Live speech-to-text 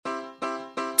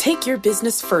Take your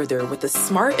business further with the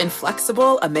smart and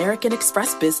flexible American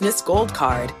Express Business Gold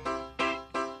Card.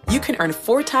 You can earn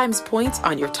 4 times points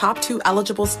on your top 2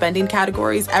 eligible spending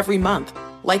categories every month,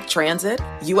 like transit,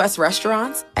 U.S.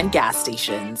 restaurants, and gas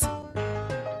stations.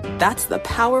 That's the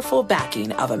powerful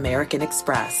backing of American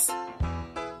Express.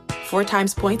 4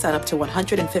 times points on up to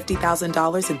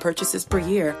 $150,000 in purchases per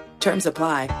year. Terms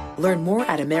apply. Learn more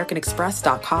at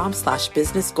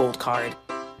americanexpress.com/businessgoldcard.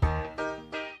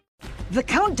 The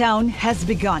countdown has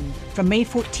begun. From May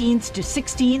 14th to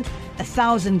 16th,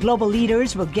 1,000 global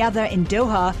leaders will gather in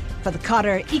Doha for the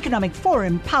Qatar Economic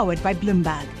Forum powered by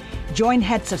Bloomberg. Join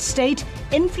heads of state,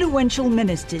 influential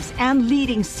ministers, and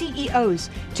leading CEOs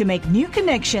to make new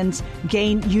connections,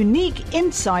 gain unique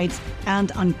insights,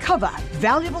 and uncover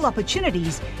valuable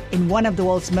opportunities in one of the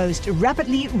world's most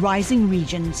rapidly rising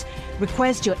regions.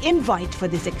 Request your invite for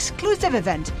this exclusive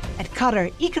event at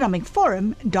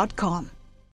QatarEconomicForum.com.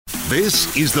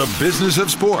 This is the business of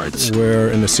sports. We're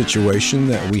in a situation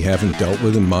that we haven't dealt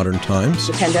with in modern times.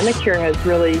 The pandemic here has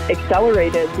really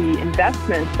accelerated the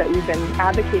investments that we've been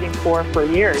advocating for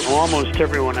years. Almost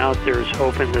everyone out there is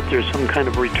hoping that there's some kind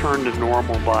of return to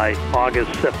normal by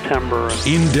August, September.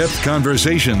 In-depth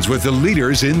conversations with the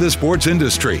leaders in the sports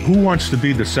industry. Who wants to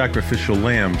be the sacrificial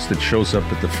lambs that shows up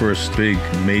at the first big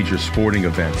major sporting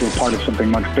event? We're part of something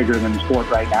much bigger than sport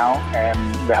right now,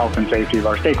 and the health and safety of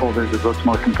our stakeholders is what's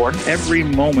most important. Every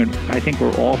moment, I think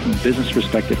we're all, from a business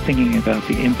perspective, thinking about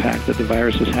the impact that the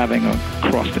virus is having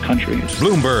across the country.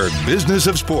 Bloomberg Business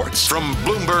of Sports from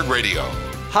Bloomberg Radio.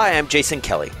 Hi, I'm Jason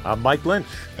Kelly. I'm Mike Lynch.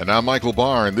 And I'm Michael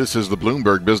Barr, and this is the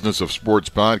Bloomberg Business of Sports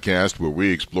podcast, where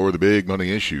we explore the big money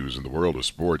issues in the world of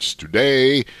sports.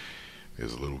 Today,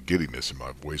 there's a little giddiness in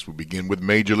my voice. We'll begin with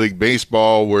Major League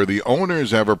Baseball, where the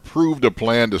owners have approved a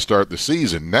plan to start the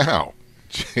season now.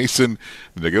 Jason,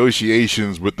 the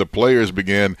negotiations with the players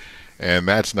begin, and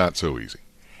that's not so easy.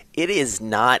 It is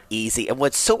not easy. And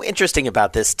what's so interesting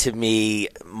about this to me,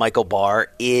 Michael Barr,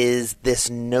 is this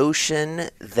notion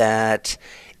that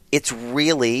it's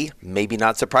really, maybe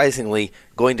not surprisingly,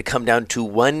 going to come down to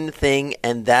one thing,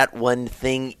 and that one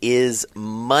thing is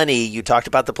money. You talked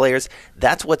about the players.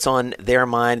 That's what's on their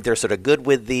mind. They're sort of good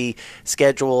with the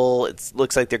schedule. It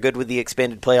looks like they're good with the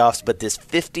expanded playoffs, but this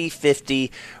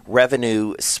 50-50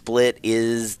 revenue split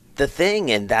is the thing,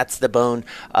 and that's the bone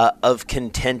of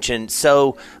contention.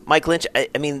 So, Mike Lynch, I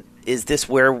mean, is this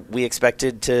where we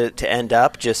expected to end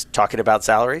up, just talking about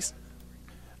salaries?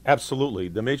 Absolutely.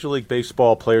 The Major League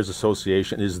Baseball Players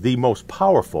Association is the most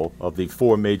powerful of the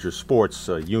 4 major sports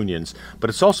unions,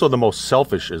 but it's also the most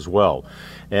selfish as well.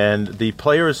 And the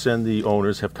players and the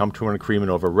owners have come to an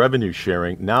agreement over revenue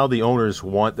sharing. Now the owners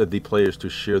want the players to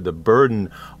share the burden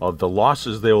of the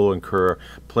losses they will incur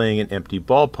playing in empty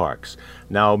ballparks.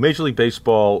 Now, Major League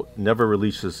Baseball never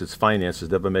releases its finances,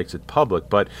 never makes it public,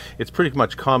 but it's pretty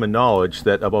much common knowledge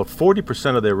that about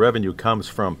 40% of their revenue comes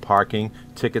from parking,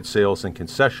 ticket sales, and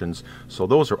concessions. So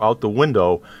those are out the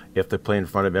window if they play in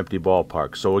front of empty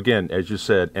ballparks. So again, as you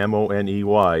said,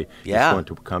 MONEY is going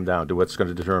to come down to what's going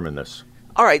to determine this.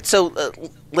 All right, so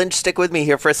Lynch, stick with me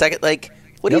here for a second. Like,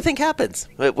 what do you think happens?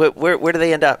 Where do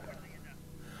they end up?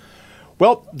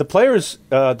 Well, the players,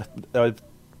 if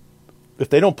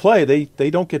they don't play, they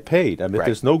don't get paid. I mean, if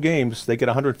there's no games, they get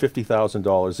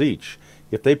 $150,000 each.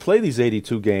 If they play these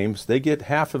 82 games, they get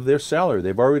half of their salary.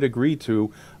 They've already agreed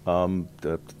to a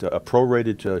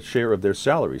prorated share of their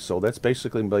salary. So that's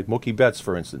basically like Mookie Betts,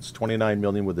 for instance, $29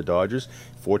 million with the Dodgers,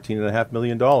 $14.5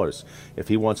 million. If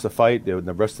he wants to fight, and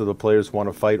the rest of the players want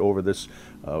to fight over this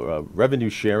revenue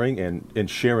sharing and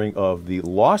sharing of the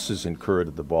losses incurred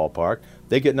at the ballpark,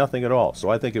 they get nothing at all. So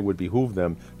I think it would behoove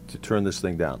them to turn this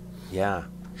thing down. Yeah.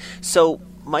 So,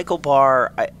 Michael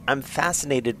Barr, I'm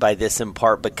fascinated by this in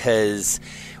part because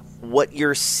what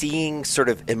you're seeing sort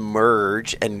of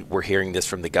emerge, and we're hearing this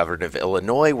from the governor of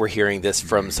Illinois, we're hearing this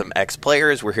from some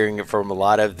ex-players, we're hearing it from a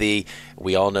lot of we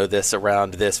all know this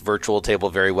around this virtual table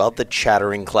very well, the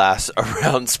chattering class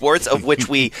around sports, of which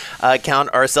we count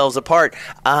ourselves a part.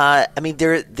 I mean,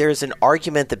 there's an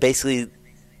argument that basically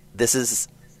this is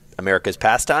America's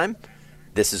pastime,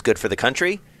 this is good for the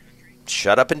country,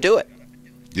 shut up and do it.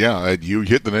 Yeah, you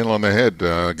hit the nail on the head.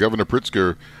 Governor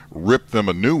Pritzker ripped them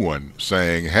a new one,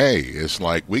 saying, hey, it's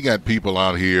like we got people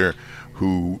out here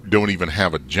who don't even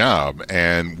have a job,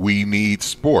 and we need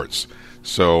sports.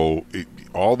 So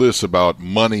all this about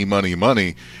money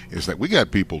is that we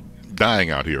got people dying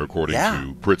out here, according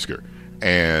to Pritzker.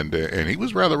 And he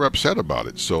was rather upset about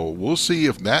it. So we'll see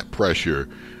if that pressure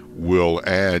will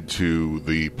add to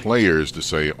the players to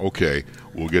say, okay,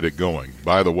 we'll get it going.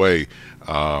 By the way,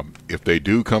 If they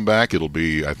do come back, it'll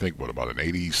be, I think, about an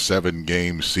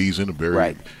 87-game season, a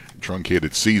very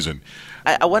truncated season.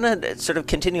 I want to sort of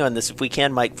continue on this, if we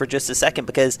can, Mike, for just a second,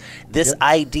 because this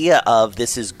idea of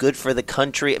this is good for the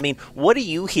country. I mean, what do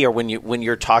you hear when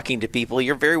you're talking to people?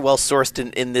 You're very well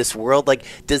sourced in this world. Like,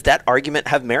 does that argument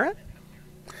have merit?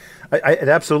 It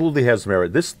absolutely has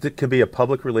merit. This can be a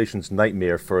public relations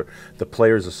nightmare for the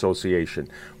Players Association.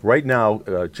 Right now,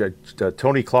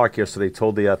 Tony Clark yesterday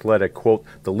told The Athletic, quote,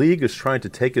 "The league is trying to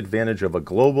take advantage of a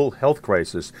global health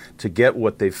crisis to get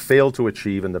what they've failed to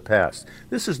achieve in the past."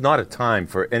 This is not a time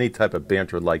for any type of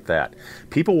banter like that.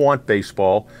 People want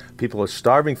baseball. People are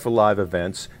starving for live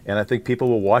events, and I think people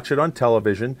will watch it on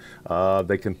television.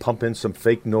 They can pump in some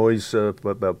fake noise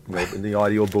in the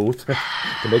audio booth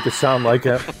to make it sound like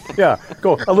a... Yeah,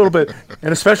 go a little bit,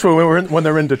 and especially when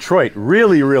they're in Detroit,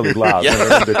 really, really loud when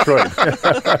they're in Detroit.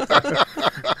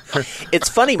 It's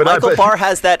funny, Michael Barr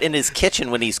has that in his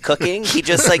kitchen when he's cooking. He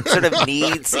just sort of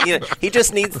needs, he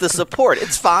just needs the support.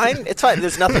 It's fine. It's fine.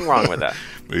 There's nothing wrong with that.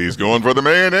 He's going for the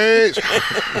mayonnaise.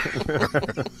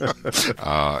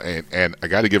 And I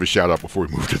got to give a shout out before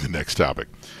we move to the next topic.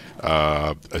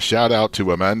 A shout out to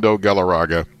Armando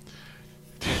Galarraga.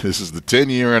 This is the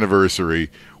 10-year anniversary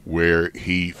where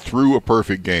he threw a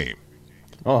perfect game.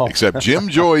 Except Jim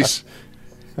Joyce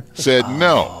said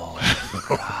no.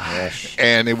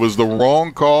 And it was the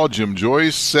wrong call. Jim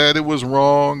Joyce said it was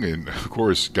wrong. And, of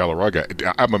course,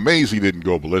 Galarraga, I'm amazed he didn't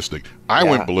go ballistic. I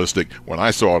went ballistic when I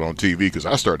saw it on TV because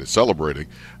I started celebrating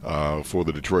for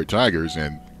the Detroit Tigers,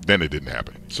 and then it didn't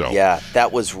happen. So yeah,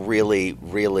 that was really,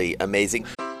 really amazing.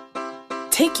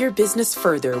 Take your business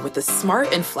further with the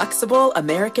smart and flexible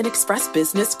American Express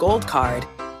Business Gold Card.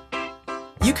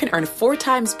 You can earn 4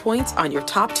 times points on your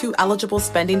top 2 eligible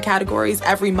spending categories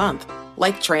every month,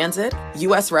 like transit,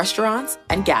 U.S. restaurants,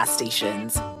 and gas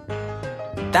stations.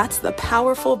 That's the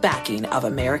powerful backing of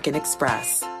American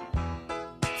Express.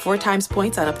 4 times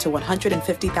points on up to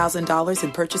 $150,000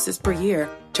 in purchases per year.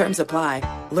 Terms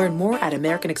apply. Learn more at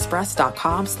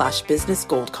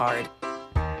americanexpress.com/businessgoldcard.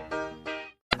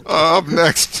 Up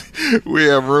next, we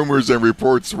have rumors and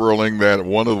reports swirling that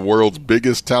one of the world's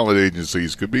biggest talent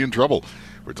agencies could be in trouble.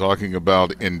 We're talking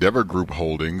about Endeavor Group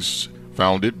Holdings,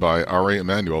 founded by Ari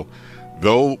Emanuel,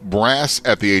 though brass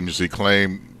at the agency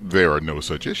claim there are no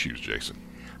such issues, Jason.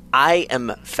 I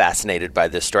am fascinated by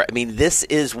this story. I mean, this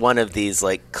is one of these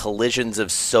collisions of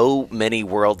so many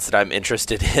worlds that I'm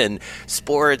interested in.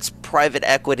 Sports, private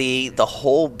equity, the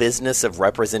whole business of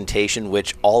representation,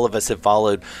 which all of us have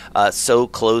followed so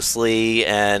closely.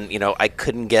 And, I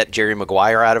couldn't get Jerry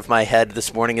Maguire out of my head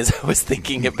this morning as I was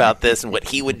thinking about this and what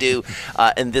he would do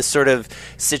in this sort of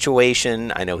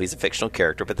situation. I know he's a fictional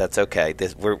character, but that's okay.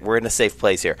 We're in a safe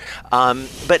place here.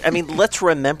 But, I mean, let's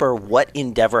remember what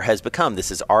Endeavor has become.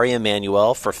 This is Ari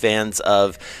Emanuel. For fans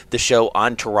of the show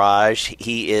Entourage,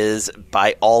 he is,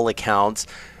 by all accounts,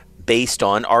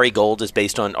 Ari Gold is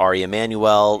based on Ari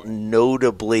Emanuel,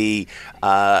 notably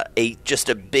just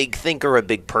a big thinker, a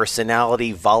big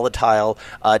personality, volatile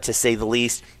to say the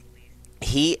least.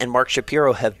 He and Mark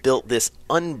Shapiro have built this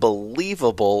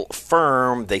unbelievable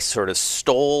firm. They sort of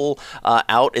stole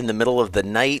out in the middle of the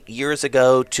night years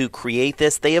ago to create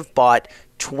this. They have bought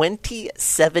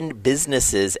 27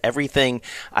 businesses, everything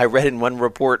I read in one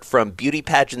report from beauty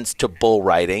pageants to bull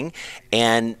riding,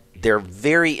 and they're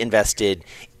very invested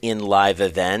in live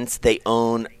events. They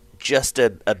own just a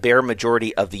bare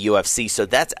majority of the UFC, so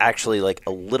that's actually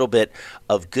a little bit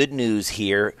of good news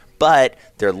here, but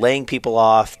they're laying people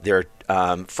off, they're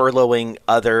furloughing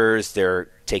others,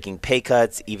 they're taking pay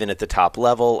cuts even at the top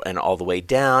level and all the way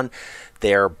down.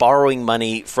 They're borrowing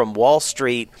money from Wall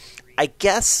Street. I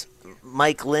guess,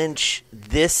 Mike Lynch,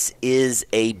 this is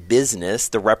a business,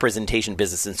 the representation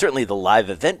business, and certainly the live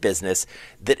event business,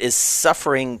 that is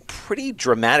suffering pretty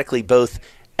dramatically, both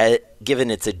given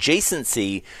its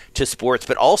adjacency to sports,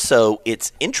 but also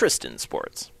its interest in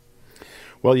sports.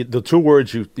 Well, the 2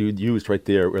 words you used right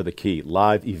there are the key: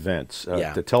 live events.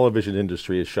 The television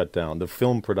industry is shut down. The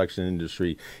film production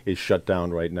industry is shut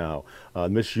down right now.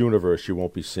 Miss Universe you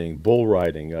won't be seeing. Bull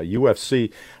riding.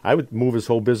 UFC, I would move his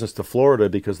whole business to Florida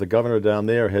because the governor down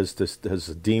there has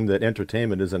deemed that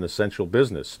entertainment is an essential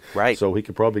business. Right. So he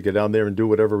could probably get down there and do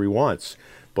whatever he wants.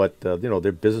 But,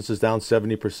 their business is down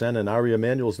 70%, and Ari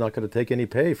Emanuel's not going to take any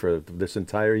pay for this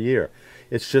entire year.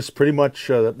 It's just pretty much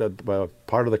part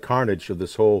of the carnage of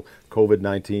this whole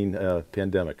COVID-19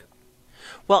 pandemic.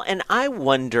 Well, and I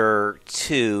wonder,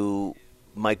 too,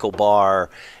 Michael Barr,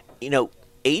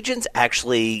 agents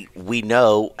actually, we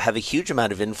know, have a huge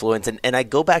amount of influence. And I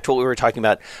go back to what we were talking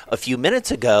about a few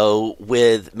minutes ago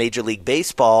with Major League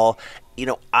Baseball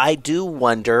I do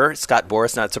wonder, Scott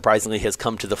Boras, not surprisingly, has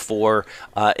come to the fore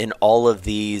in all of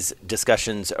these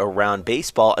discussions around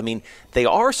baseball. I mean, they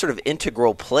are sort of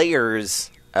integral players,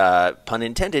 pun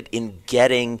intended, in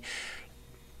getting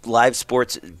live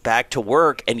sports back to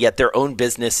work, and yet their own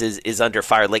business is under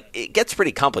fire. Like, it gets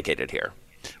pretty complicated here.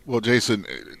 Well, Jason,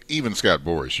 even Scott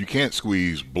Boras, you can't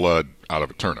squeeze blood out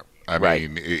of a turnip. I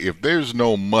mean, if there's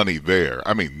no money there,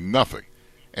 nothing.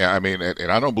 I mean,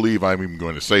 and I don't believe I'm even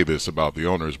going to say this about the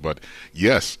owners, but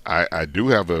yes, I do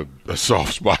have a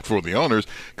soft spot for the owners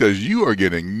because you are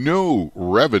getting no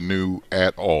revenue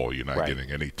at all. You're not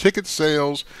getting any ticket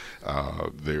sales.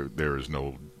 There is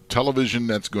no television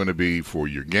that's going to be for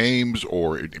your games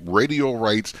or radio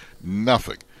rights,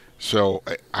 nothing. So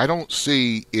I don't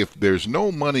see, if there's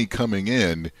no money coming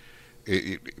in,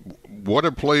 what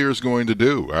are players going to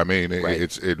do? I mean,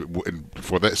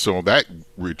 for that, so that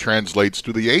translates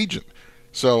to the agent.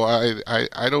 So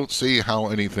I don't see how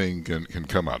anything can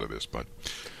come out of this. But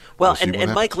well,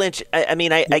 and Mike Lynch,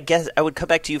 I guess I would come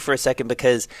back to you for a second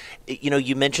because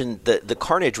you mentioned the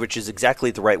carnage, which is exactly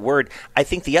the right word. I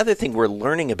think the other thing we're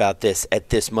learning about this at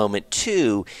this moment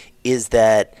too is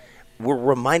that we're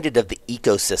reminded of the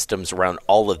ecosystems around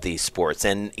all of these sports,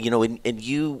 and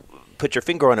you put your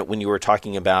finger on it when you were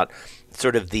talking about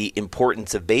sort of the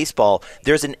importance of baseball.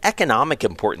 There's an economic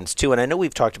importance too, and I know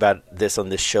we've talked about this on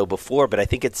this show before, but I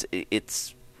think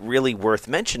it's really worth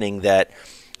mentioning that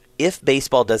if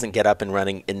baseball doesn't get up and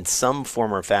running in some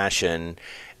form or fashion,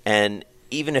 and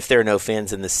even if there are no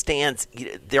fans in the stands,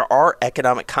 there are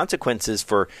economic consequences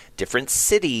for different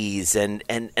cities and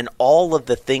all of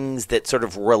the things that sort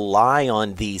of rely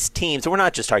on these teams. And we're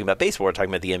not just talking about baseball, we're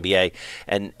talking about the NBA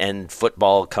and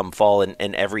football come fall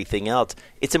and everything else.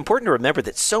 It's important to remember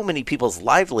that so many people's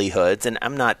livelihoods, and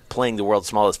I'm not playing the world's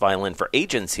smallest violin for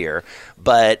agents here,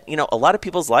 but a lot of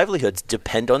people's livelihoods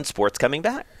depend on sports coming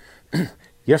back.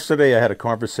 Yesterday, I had a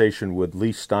conversation with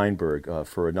Lee Steinberg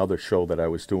for another show that I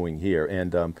was doing here,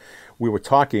 and we were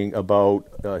talking about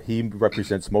he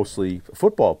represents mostly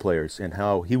football players and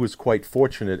how he was quite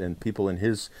fortunate, and people in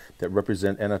his that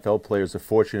represent NFL players are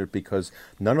fortunate because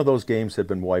none of those games have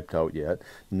been wiped out yet.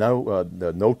 No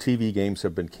TV games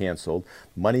have been canceled.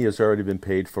 Money has already been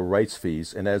paid for rights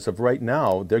fees, and as of right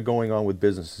now, they're going on with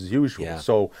business as usual. Yeah.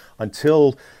 So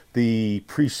until the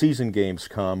preseason games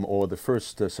come or the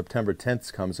first September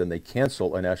 10th comes and they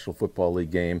cancel a National Football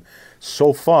League game,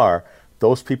 so far,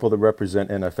 those people that represent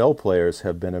NFL players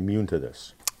have been immune to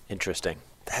this. Interesting.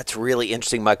 That's really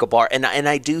interesting, Michael Barr. And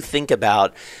I do think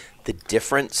about the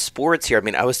different sports here. I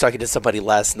mean, I was talking to somebody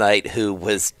last night who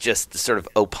was just sort of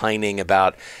opining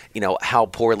about, how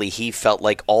poorly he felt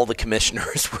like all the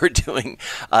commissioners were doing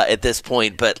at this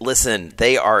point. But listen,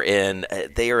 they are in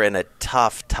a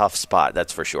tough spot.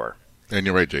 That's for sure. And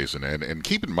you're right, Jason. And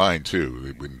keep in mind,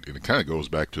 too, and it kind of goes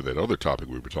back to that other topic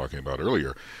we were talking about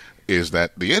earlier, is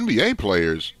that the NBA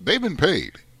players, they've been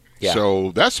paid. Yeah.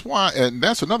 So that's why, and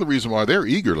that's another reason why they're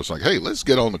eager. It's like, hey, let's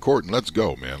get on the court and let's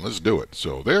go, man. Let's do it.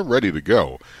 So they're ready to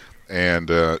go.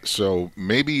 And so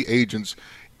maybe agents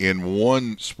in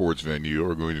one sports venue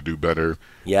are going to do better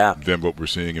than what we're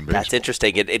seeing in baseball. That's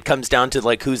interesting. It comes down to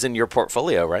like who's in your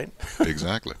portfolio, right?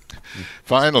 Exactly.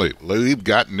 Finally, we've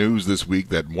got news this week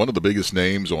that one of the biggest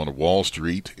names on Wall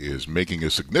Street is making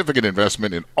a significant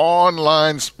investment in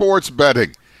online sports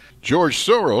betting. George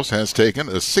Soros has taken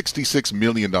a $66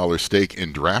 million stake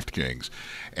in DraftKings.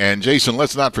 And, Jason,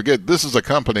 let's not forget, this is a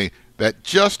company that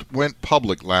just went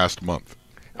public last month.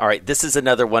 All right, this is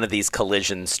another one of these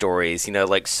collision stories,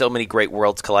 like so many great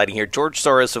worlds colliding here. George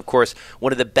Soros, of course,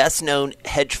 one of the best-known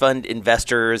hedge fund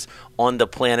investors on the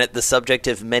planet, the subject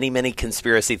of many, many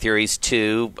conspiracy theories,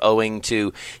 too, owing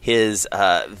to his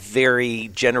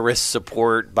very generous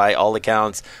support, by all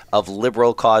accounts, of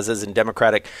liberal causes and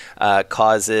democratic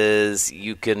causes.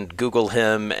 You can Google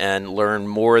him and learn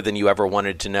more than you ever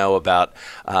wanted to know about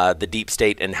the deep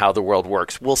state and how the world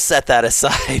works. We'll set that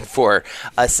aside for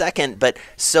a second, but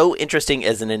so interesting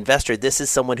as an investor. This is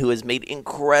someone who has made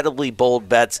incredibly bold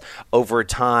bets over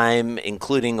time,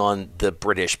 including on the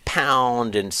British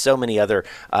pound and so many other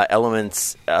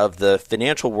elements of the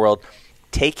financial world,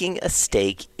 taking a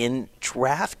stake in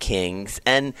DraftKings.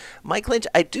 And Mike Lynch,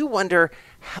 I do wonder,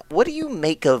 what do you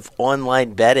make of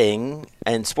online betting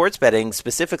and sports betting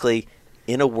specifically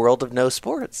in a world of no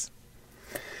sports?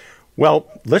 Well,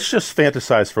 let's just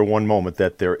fantasize for one moment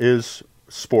that there is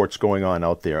sports going on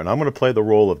out there, and I'm going to play the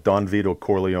role of Don Vito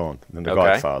Corleone in The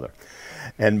Godfather.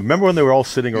 And remember when they were all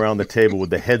sitting around the table with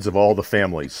the heads of all the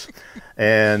families,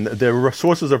 and their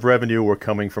sources of revenue were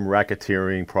coming from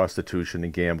racketeering, prostitution,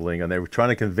 and gambling, and they were trying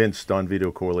to convince Don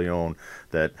Vito Corleone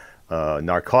that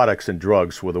narcotics and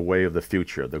drugs were the way of the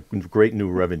future, the great new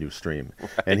revenue stream.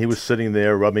 Right. And he was sitting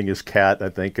there rubbing his cat, I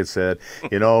think it said,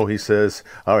 he says,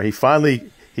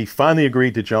 he finally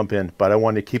agreed to jump in, but I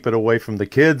want to keep it away from the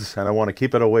kids and I want to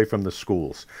keep it away from the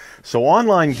schools. So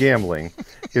online gambling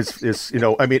is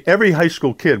every high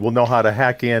school kid will know how to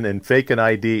hack in and fake an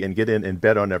ID and get in and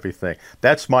bet on everything.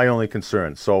 That's my only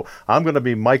concern. So I'm going to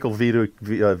be Michael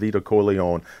Vito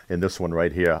Corleone in this one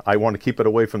right here. I want to keep it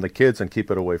away from the kids and keep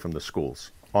it away from the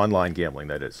schools. Online gambling,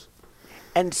 that is.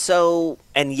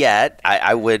 And yet,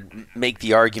 I would make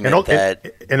the argument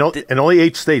and only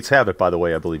 8 states have it, by the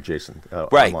way, I believe, Jason,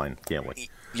 right. Online gambling.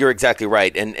 You're exactly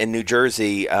right. And New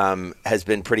Jersey has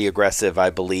been pretty aggressive, I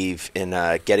believe, in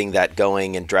getting that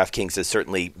going, and DraftKings has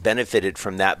certainly benefited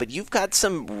from that. But you've got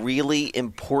some really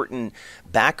important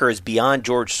backers beyond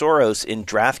George Soros in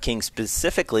DraftKings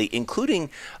specifically, including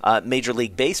Major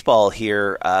League Baseball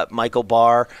here. Michael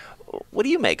Barr, what do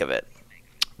you make of it?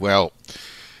 Well,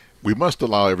 we must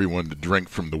allow everyone to drink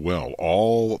from the well.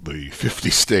 All the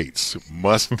 50 states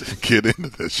must get into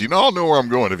this. You all know where I'm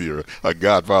going if you're a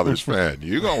Godfather's fan.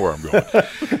 You know where I'm going.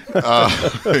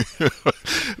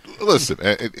 Listen,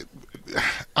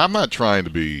 I'm not trying to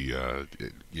be, the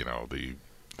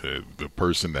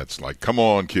person that's like, come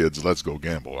on, kids, let's go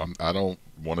gamble. I don't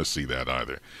want to see that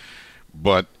either.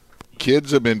 But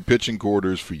kids have been pitching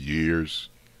quarters for years,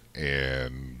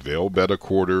 and they'll bet a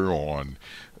quarter on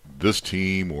this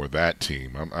team or that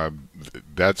team.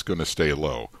 That's going to stay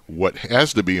low. What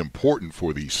has to be important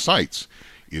for these sites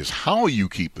is how you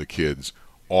keep the kids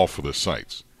off of the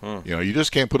sites. You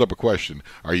just can't put up a question,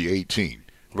 are you 18?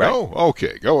 Right. No?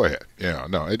 Okay, go ahead.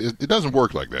 No, it doesn't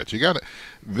work like that.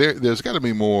 There's got to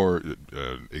be more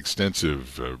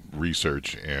extensive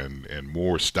research and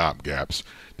more stopgaps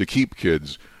to keep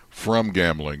kids from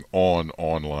gambling on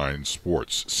online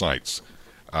sports sites.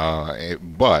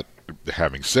 But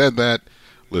having said that,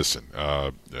 listen,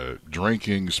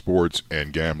 drinking, sports,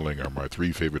 and gambling are my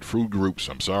 3 favorite food groups.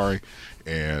 I'm sorry.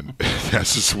 And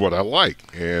that's just what I like.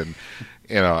 And,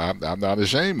 I'm not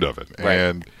ashamed of it. Right.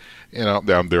 And,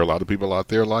 there are a lot of people out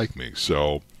there like me.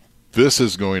 So this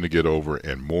is going to get over,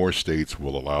 and more states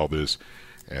will allow this.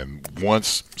 And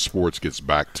once sports gets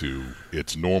back to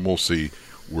its normalcy,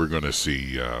 we're going to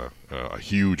see a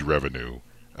huge revenue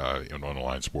in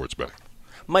online sports betting.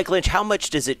 Mike Lynch, how much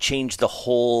does it change the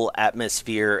whole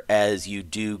atmosphere as you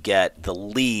do get the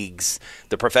leagues,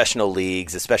 the professional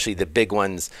leagues, especially the big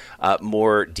ones,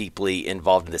 more deeply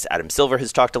involved in this? Adam Silver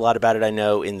has talked a lot about it, I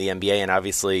know, in the NBA, and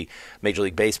obviously Major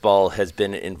League Baseball has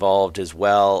been involved as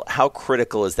well. How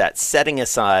critical is that, setting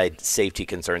aside safety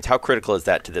concerns, how critical is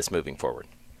that to this moving forward?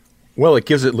 Well, it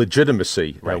gives it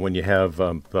legitimacy when you have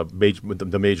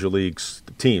the major leagues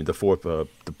team, the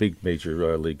big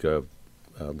major league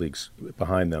leagues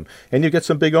behind them. And you get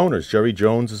some big owners. Jerry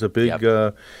Jones is a big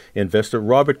investor.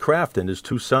 Robert Kraft and his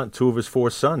two of his 4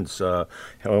 sons own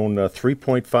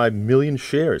 3.5 million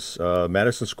shares.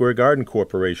 Madison Square Garden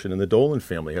Corporation and the Dolan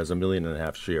family has 1.5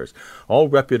 million shares. All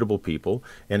reputable people,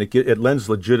 and it lends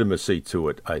legitimacy to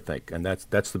it, I think. And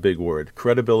that's the big word,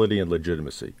 credibility and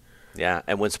legitimacy. Yeah,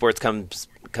 and when sports comes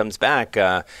back,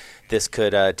 this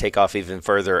could take off even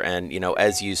further. And,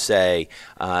 as you say,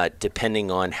 depending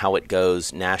on how it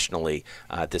goes nationally,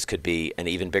 this could be an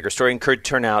even bigger story and could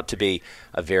turn out to be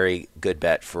a very good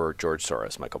bet for George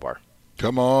Soros. Michael Barr.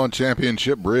 Come on,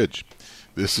 Championship Bridge.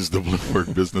 This is the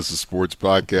Bloomberg Business of Sports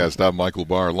podcast. I'm Michael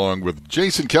Barr, along with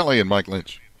Jason Kelly and Mike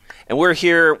Lynch. And we're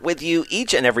here with you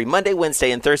each and every Monday,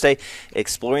 Wednesday, and Thursday,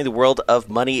 exploring the world of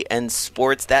money and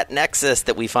sports, that nexus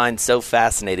that we find so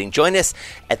fascinating. Join us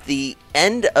at the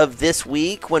end of this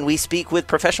week when we speak with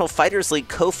Professional Fighters League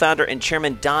co-founder and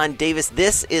chairman Don Davis.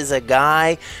 This is a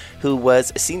guy who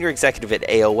was a senior executive at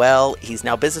AOL. He's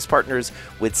now business partners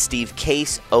with Steve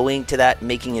Case, owing to that,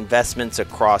 making investments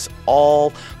across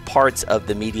all parts of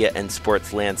the media and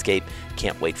sports landscape.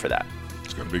 Can't wait for that.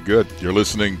 It's going to be good. You're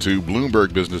listening to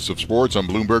Bloomberg Business of Sports on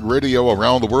Bloomberg Radio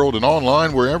around the world and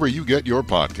online wherever you get your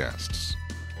podcasts.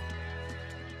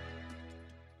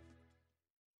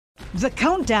 The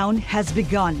countdown has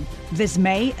begun. This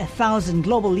May, 1,000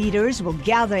 global leaders will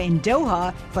gather in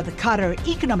Doha for the Qatar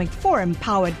Economic Forum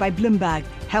powered by Bloomberg,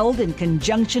 held in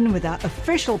conjunction with our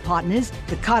official partners,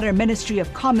 the Qatar Ministry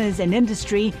of Commerce and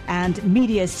Industry and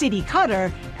Media City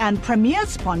Qatar, and premier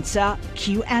sponsor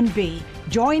QNB.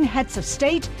 Join heads of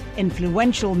state,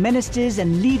 influential ministers,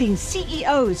 and leading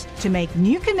CEOs to make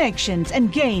new connections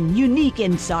and gain unique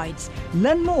insights.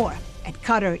 Learn more at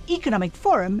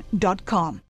QatarEconomicForum.com.